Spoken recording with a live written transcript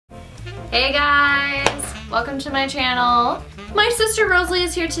Hey guys! Welcome to my channel. My sister Rosalie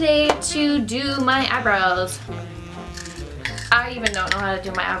is here today to do my eyebrows. I even don't know how to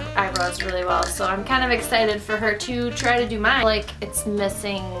do my eyebrows really well, so I'm kind of excited for her to try to do mine. Like it's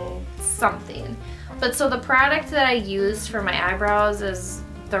missing something. But so the product that I used for my eyebrows is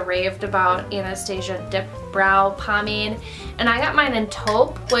the raved about Anastasia Dip Brow Pomade. And I got mine in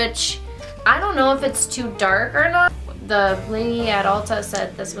Taupe, which I don't know if it's too dark or not. The lady at Ulta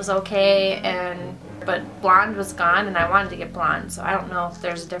said this was okay, but blonde was gone and I wanted to get blonde, so I don't know if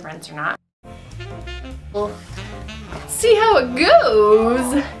there's a difference or not. We'll see how it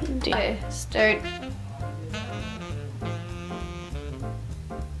goes. Okay, start.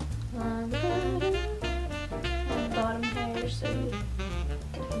 Bottom hair so you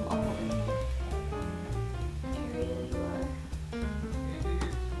get them all in the area you are.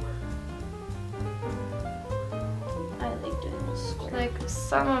 I like doing this square. Like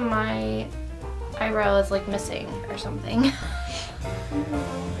some of my eyebrow is like missing or something.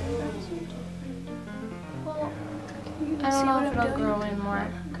 Well, I don't know if it'll grow in more.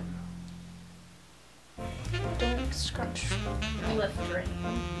 Don't scrunch or lift or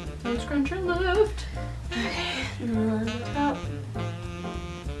anything. Don't scrunch or lift. Okay, and then on the top.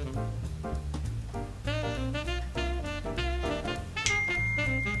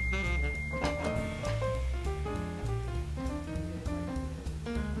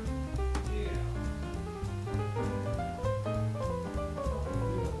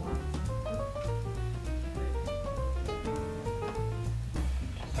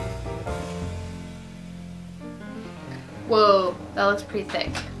 Whoa, that looks pretty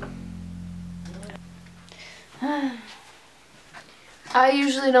thick. I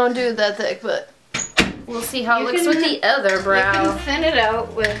usually don't do it that thick, but we'll see how it looks with the other brow. You can thin it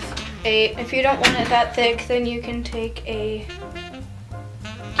out with if you don't want it that thick, then you can take a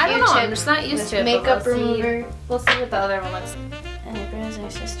I don't know, I'm just not used to it. Makeup remover. We'll see what the other one looks like. Eyebrows are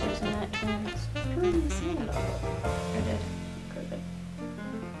sisters and not twins. I didn't see it all. I did. Perfect.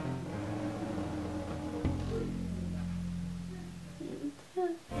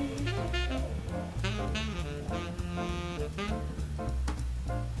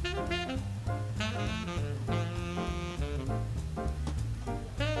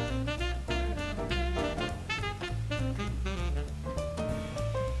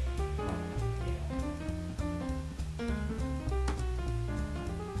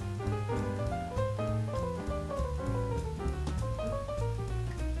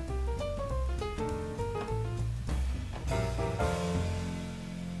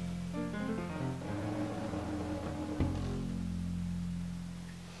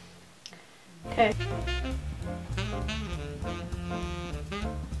 Okay.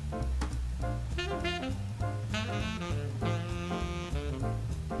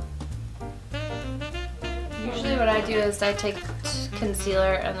 Usually what I do is I take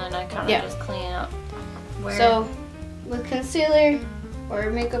concealer and then I kind of just clean up. So with concealer or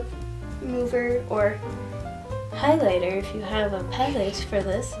makeup remover or highlighter, if you have a palette for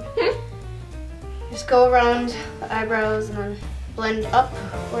this, just go around the eyebrows and then blend up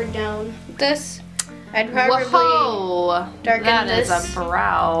or down. This, I'd probably darken that this. That is a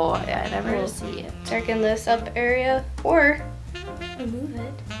brow. Yeah, I never see it. Darken this up area or remove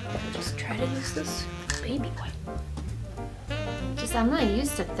it. Just try to use this baby wipe. I'm not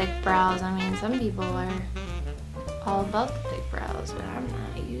used to thick brows. I mean, some people are all about the thick brows, but I'm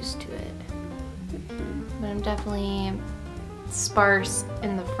not used to it. But I'm definitely sparse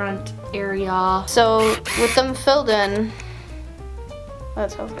in the front area. So with them filled in,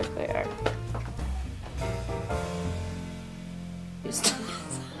 that's how thick they are.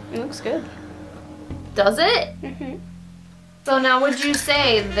 It looks good. Does it? Mm-hmm. So now would you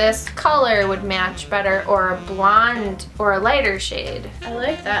say this color would match better or a blonde or a lighter shade? I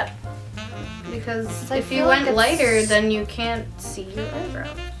like that. Because if you went lighter, then you can't see your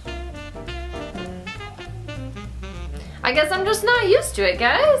eyebrows. I guess I'm just not used to it,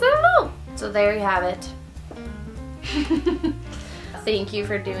 guys. I don't know. So there you have it. Thank you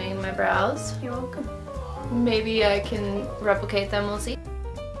for doing my brows. You're welcome. Maybe I can replicate them, we'll see.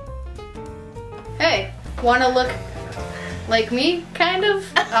 Hey, wanna look like me, kind of?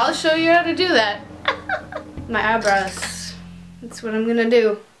 I'll show you how to do that. My eyebrows. That's what I'm gonna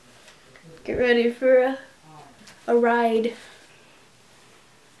do. Get ready for a ride.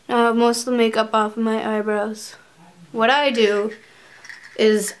 I have most of the makeup off of my eyebrows. What I do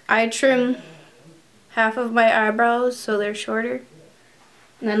is I trim half of my eyebrows so they're shorter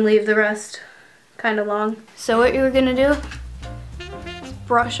and then leave the rest kind of long. So what you're gonna do is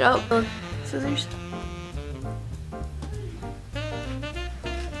brush up with scissors.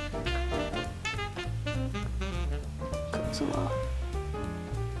 some off.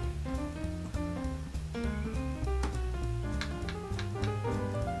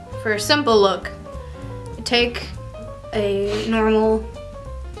 For a simple look, take a normal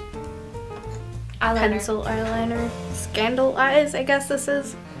pencil eyeliner, Scandal eyes, I guess this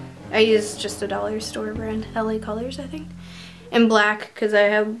is. I use just a dollar store brand, LA Colors, I think. And black, because I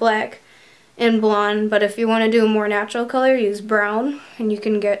have black and blonde, but if you want to do a more natural color, use brown, and you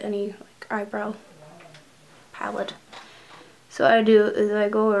can get any like eyebrow palette. So what I do is I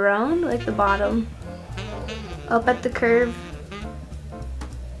go around like the bottom, up at the curve,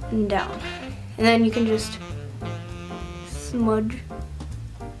 and down. And then you can just smudge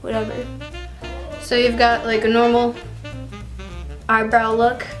whatever. So you've got like a normal eyebrow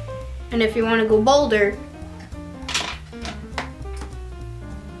look, and if you want to go bolder,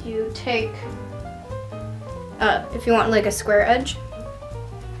 you take, if you want like a square edge,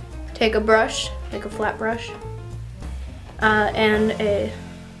 take a brush, like a flat brush, and a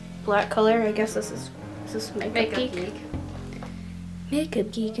black color. I guess this is Makeup Geek.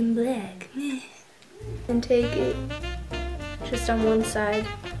 Makeup Geek in black. And take it just on one side.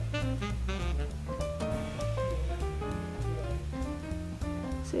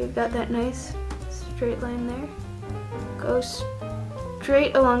 So you've got that nice straight line there. Go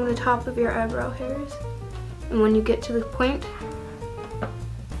straight along the top of your eyebrow hairs. And when you get to the point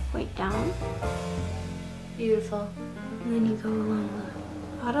down. Beautiful. And then you go along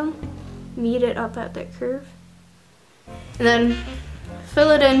the bottom, meet it up at that curve. And then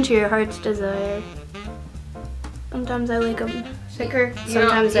fill it into your heart's desire. Sometimes I like them thicker,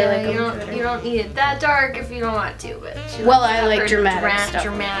 sometimes I like them shorter. You don't need it that dark if you don't want to, but well, I like dramatic stuff.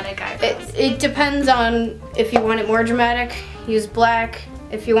 Dramatic eyebrows. It depends on if you want it more dramatic, use black.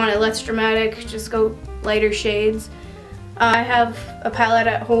 If you want it less dramatic, just go lighter shades. I have a palette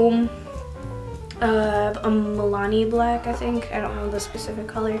at home, a Milani black, I think. I don't know the specific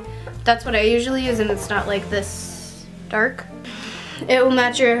color. That's what I usually use, and it's not like this dark. It will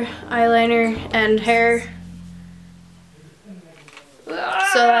match your eyeliner and hair.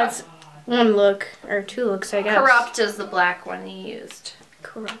 So that's one look, or two looks, I guess. Corrupt is the black one you used.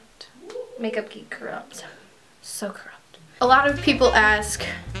 Corrupt. Makeup Geek Corrupt. So corrupt. A lot of people ask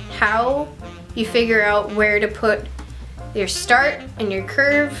how you figure out where to put your start and your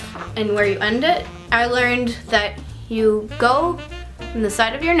curve and where you end it. I learned that you go from the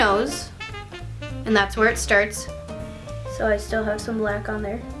side of your nose, and that's where it starts. So I still have some black on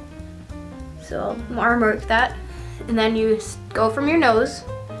there. So I'll mark that. And then you go from your nose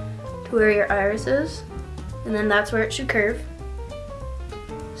to where your iris is, and then that's where it should curve.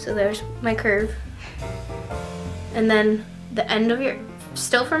 So there's my curve. And then the end of your,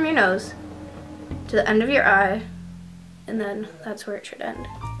 still from your nose to the end of your eye, and then that's where it should end.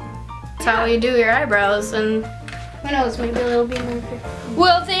 That's how you do your eyebrows, and who knows, maybe a little bit more.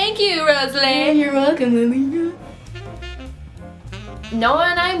 Well, thank you, Rosalie. You're welcome, Lily. Noah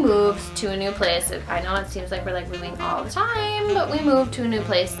and I moved to a new place. I know it seems like we're like moving all the time, but we moved to a new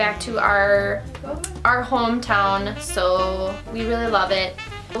place, back to our hometown, so we really love it.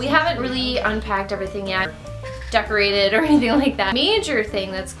 We haven't really unpacked everything yet, decorated or anything like that. Major thing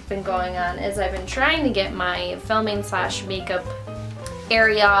that's been going on is I've been trying to get my filming / makeup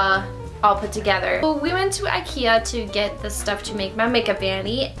area all put together. So we went to IKEA to get the stuff to make my makeup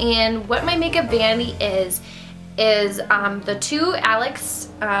vanity, and what my makeup vanity is the two Alex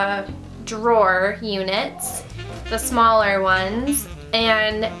drawer units, the smaller ones,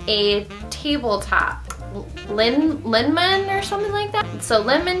 and a tabletop, Linman or something like that. So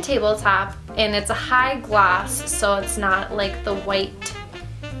Linman tabletop, and it's a high gloss, so it's not like the white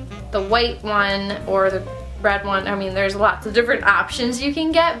one or the red one. I mean, there's lots of different options you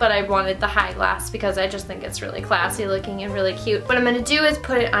can get, but I wanted the high gloss because I just think it's really classy looking and really cute. What I'm gonna do is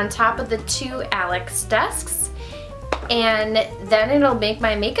put it on top of the two Alex desks, and then it'll make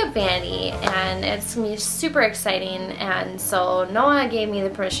my makeup vanity, and it's gonna be super exciting. And so Noah gave me the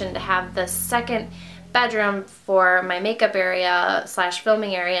permission to have the second bedroom for my makeup area /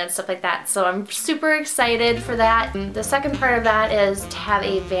 filming area and stuff like that, so I'm super excited for that. The second part of that is to have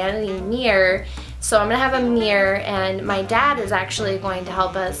a vanity mirror. So I'm gonna have a mirror, and my dad is actually going to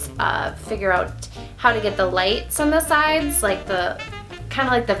help us figure out how to get the lights on the sides, like the kind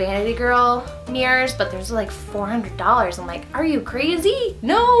of like the Vanity Girl mirrors, but there's like $400. I'm like, are you crazy?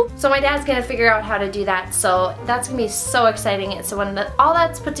 No! So my dad's gonna figure out how to do that, so that's gonna be so exciting. And so when all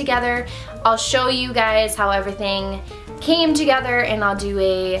that's put together, I'll show you guys how everything came together, and I'll do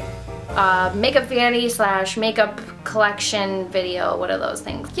a makeup vanity / makeup collection video, one of those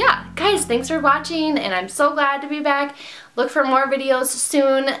things. Yeah, guys, thanks for watching, and I'm so glad to be back. Look for more videos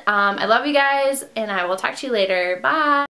soon. I love you guys, and I will talk to you later. Bye!